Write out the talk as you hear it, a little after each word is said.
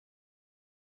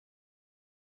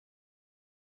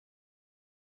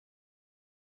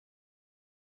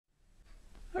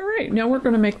All right, now we're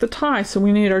going to make the tie. So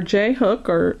we need our J hook,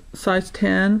 our size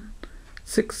 10,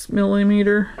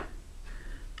 6mm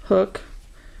hook,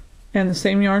 and the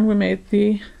same yarn we made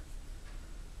the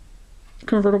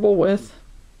convertible with.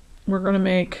 We're going to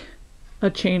make a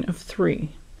chain of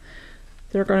 3.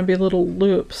 They're going to be little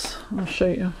loops. I'll show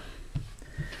you.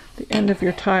 The end of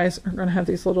your ties are going to have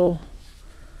these little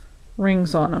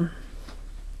rings on them,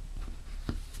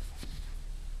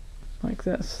 like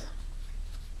this.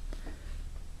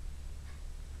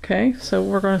 Okay, so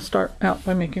we're going to start out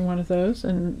by making one of those,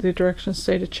 and the directions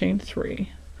say to chain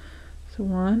 3. So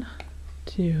 1,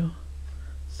 2,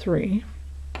 3.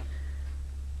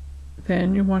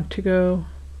 Then you want to go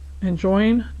and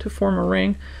join to form a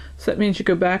ring. So that means you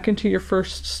go back into your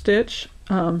first stitch.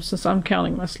 Since I'm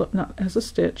counting my slip knot as a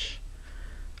stitch,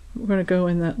 we're going to go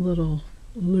in that little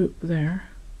loop there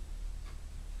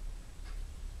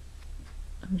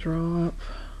and draw up,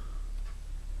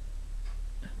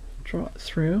 draw it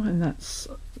through, and that's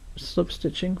slip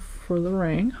stitching for the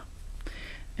ring.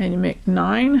 And you make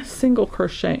 9 single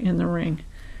crochet in the ring.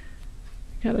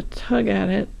 You got to tug at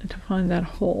it to find that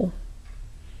hole.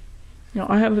 Now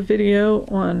I have a video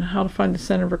on how to find the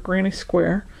center of a granny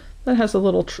square that has a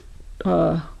little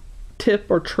tip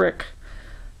or trick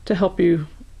to help you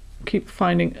keep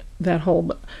finding that hole.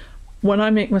 But when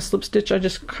I make my slip stitch, I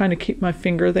just kind of keep my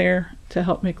finger there to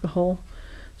help make the hole.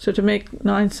 So to make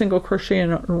 9 single crochet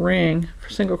in a ring, for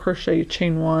single crochet you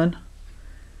chain 1.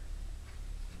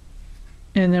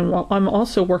 And then while I'm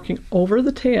also working over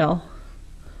the tail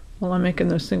while I'm making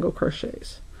those single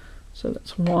crochets. So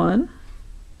that's 1,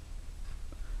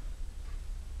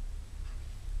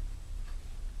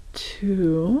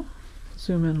 2,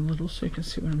 zoom in a little so you can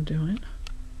see what I'm doing.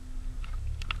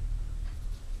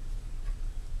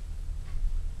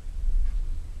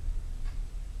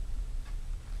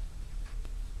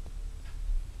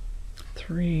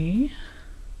 3,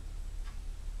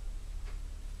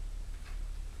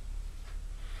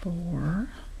 4,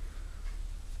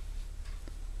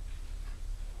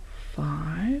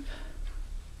 5,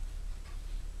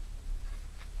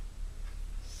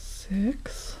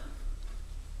 6,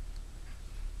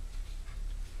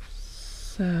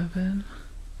 7,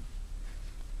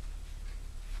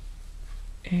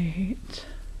 8,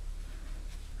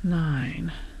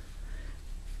 9.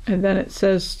 And then it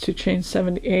says to chain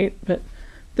 78, but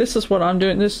this is what I'm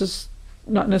doing. This is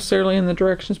not necessarily in the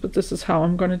directions, but this is how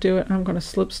I'm going to do it. I'm going to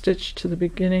slip stitch to the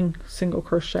beginning single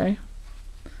crochet.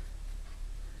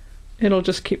 It'll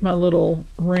just keep my little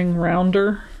ring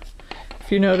rounder.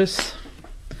 If you notice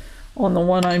on the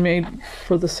one I made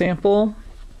for the sample,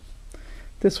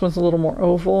 this one's a little more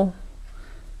oval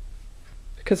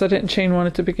because I didn't chain one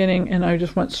at the beginning and I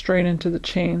just went straight into the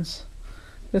chains.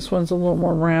 This one's a little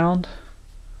more round.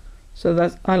 So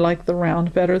that's, I like the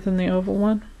round better than the oval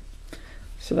one.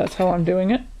 So that's how I'm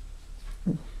doing it.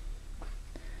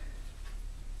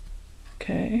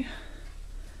 Okay.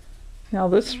 Now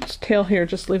this tail here,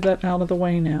 just leave that out of the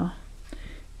way now.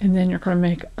 And then you're going to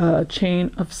make a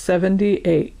chain of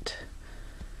 78.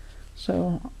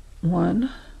 So 1,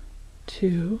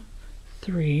 2,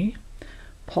 3.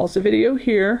 Pause the video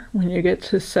here. When you get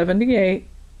to 78,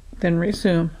 then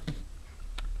resume.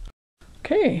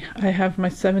 Okay, I have my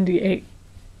 78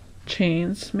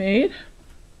 chains made.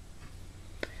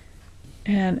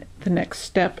 And the next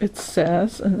step, it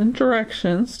says in the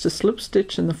directions to slip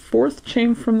stitch in the 4th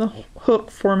chain from the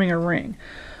hook, forming a ring.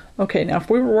 Okay, now if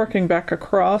we were working back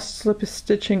across, slip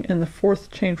stitching in the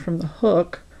 4th chain from the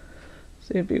hook,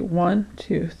 so it'd be 1,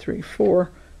 2, 3,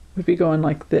 4, we'd be going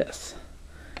like this.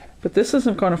 But this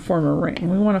isn't going to form a ring.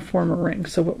 We want to form a ring.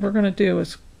 So what we're going to do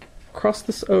is cross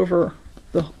this over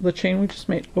the chain we just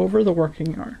made over the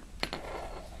working yarn.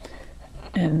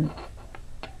 And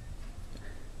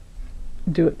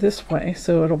do it this way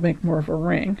so it'll make more of a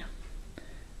ring.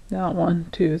 Now 1,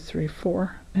 2, 3,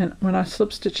 4, and when I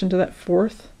slip stitch into that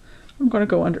 4th, I'm going to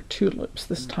go under 2 loops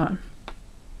this time.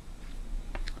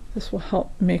 This will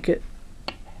help make it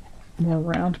more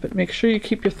round, but make sure you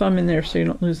keep your thumb in there so you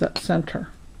don't lose that center.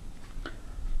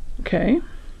 Okay,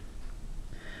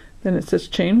 then it says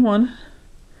chain 1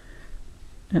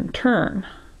 and turn.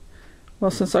 Well,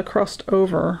 since I crossed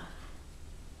over,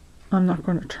 I'm not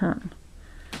going to turn.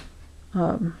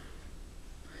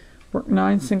 Work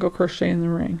 9 single crochet in the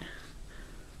ring.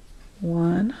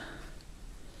 1,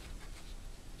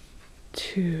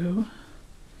 2,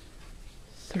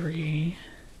 3,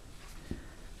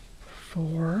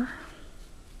 4,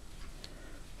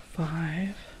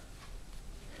 5,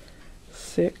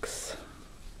 6,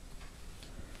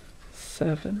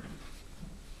 7.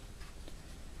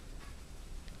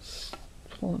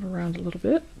 Pull it around a little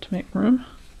bit to make room.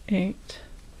 8,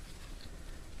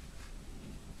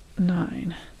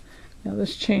 9. Now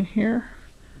this chain here,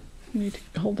 we need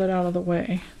to hold that out of the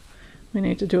way. We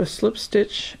need to do a slip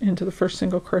stitch into the first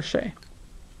single crochet.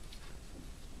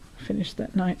 Finish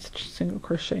that 9th single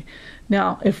crochet.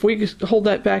 Now if we just hold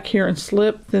that back here and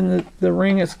slip, then the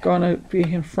ring is going to be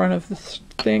in front of this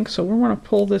thing, so we want to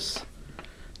pull this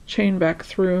chain back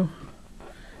through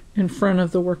in front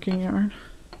of the working yarn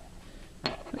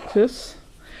like this.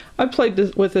 I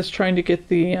played with this trying to get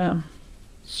the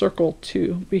circle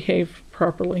to behave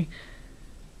properly,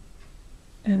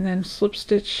 and then slip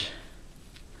stitch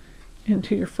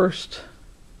into your first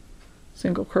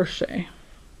single crochet,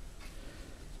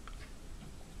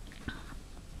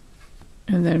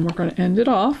 and then we're going to end it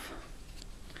off.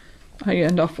 I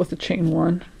end off with a chain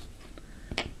 1,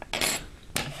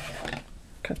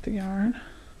 cut the yarn.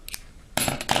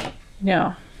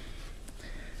 Now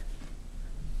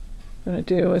what I'm going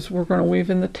to do is we're going to weave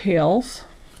in the tails.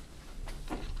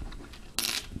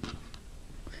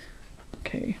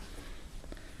 Okay,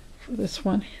 for this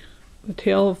one, the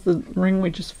tail of the ring we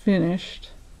just finished.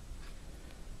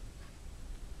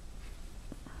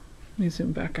 Let me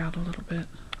zoom back out a little bit.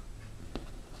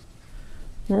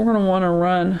 We're going to want to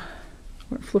run,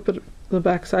 we're going to flip it the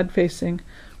back side facing.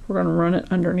 We're going to run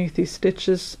it underneath these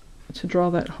stitches to draw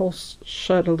that hole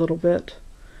shut a little bit.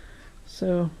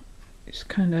 So just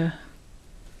kind of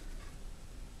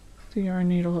the yarn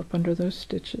needle up under those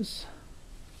stitches.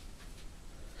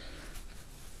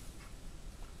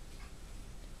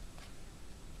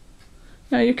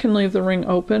 Now you can leave the ring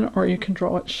open or you can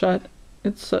draw it shut.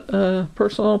 It's a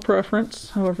personal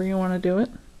preference, however you want to do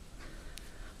it.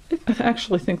 I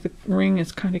actually think the ring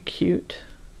is kind of cute.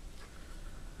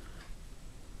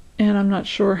 And I'm not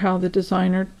sure how the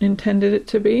designer intended it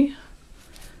to be.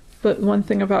 But one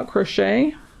thing about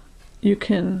crochet, you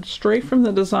can stray from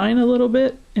the design a little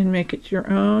bit and make it your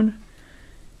own.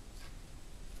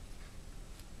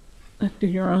 Do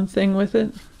your own thing with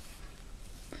it.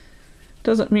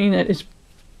 Doesn't mean it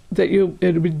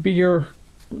would be your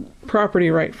property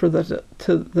right for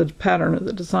the pattern of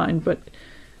the design, but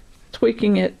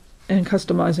tweaking it and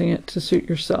customizing it to suit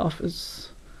yourself is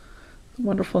the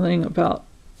wonderful thing about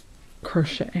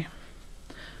crochet.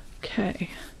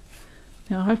 Okay,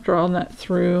 now I've drawn that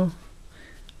through,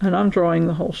 and I'm drawing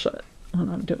the hole shut when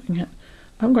I'm doing it.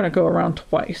 I'm going to go around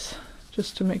twice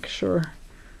just to make sure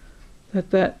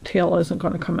that that tail isn't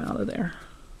going to come out of there.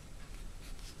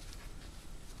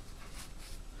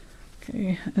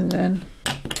 Okay, and then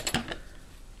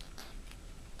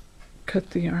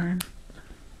cut the yarn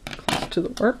close to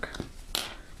the work.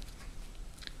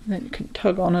 And then you can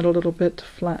tug on it a little bit to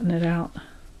flatten it out.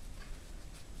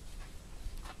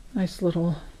 Nice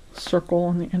little circle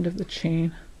on the end of the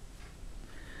chain.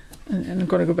 And then I'm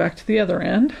going to go back to the other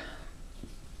end.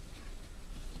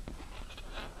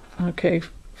 Okay,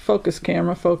 focus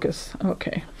camera, focus.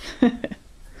 Okay.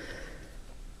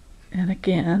 And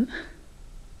again,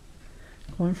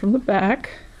 going from the back.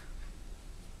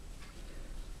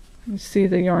 You see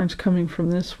the yarn's coming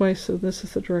from this way, so this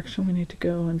is the direction we need to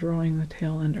go in drawing the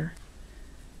tail under.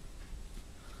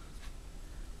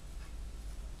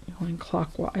 Going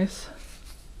clockwise.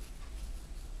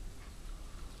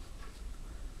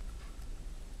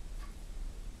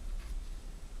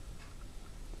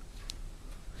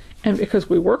 And because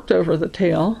we worked over the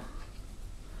tail,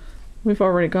 we've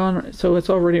already gone, so it's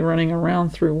already running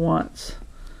around through once.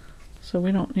 So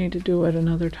we don't need to do it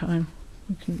another time.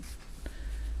 We can,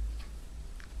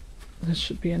 this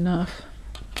should be enough.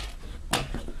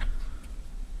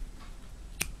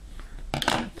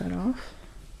 Cut that off.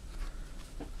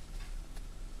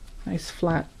 Nice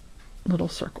flat little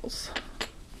circles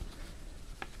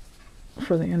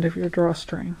for the end of your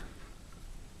drawstring.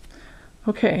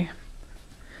 Okay,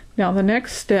 now the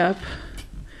next step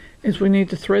is we need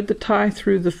to thread the tie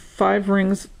through the 5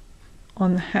 rings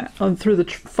on the hat, through the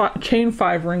chain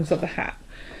 5 rings of the hat.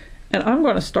 And I'm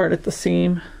going to start at the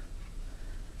seam.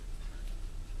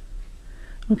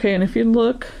 Okay, and if you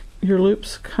look, your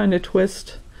loops kind of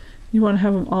twist. You want to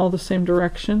have them all the same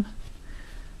direction.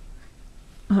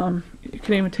 You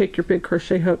can even take your big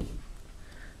crochet hook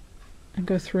and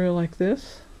go through like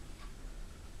this,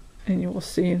 and you will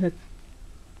see that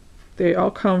they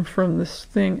all come from this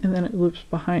thing and then it loops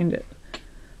behind it.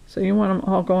 So you want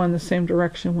them all going the same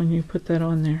direction when you put that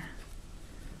on there.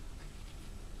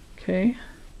 Okay,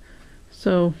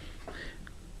 so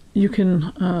you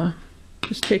can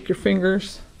just take your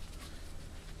fingers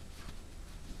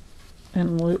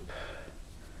and loop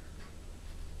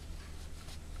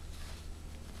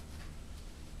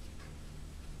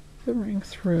the ring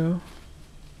through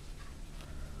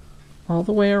all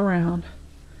the way around,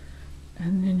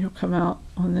 and then you'll come out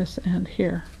on this end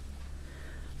here.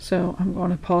 So I'm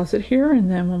going to pause it here, and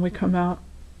then when we come out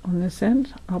on this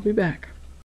end, I'll be back.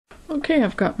 Okay,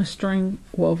 I've got my string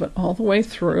woven all the way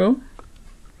through,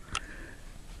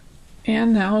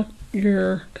 and now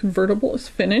your convertible is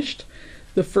finished.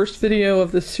 The first video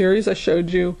of this series, I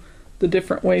showed you the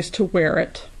different ways to wear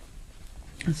it.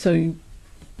 And so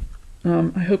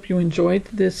I hope you enjoyed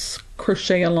this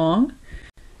crochet along.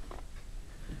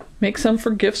 Make some for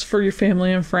gifts for your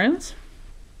family and friends.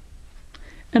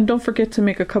 And don't forget to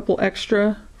make a couple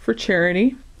extra for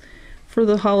charity for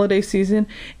the holiday season,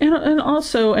 and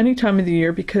also any time of the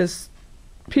year, because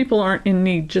people aren't in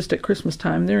need just at Christmas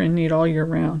time. They're in need all year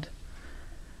round.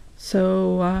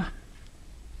 So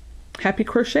happy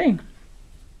crocheting.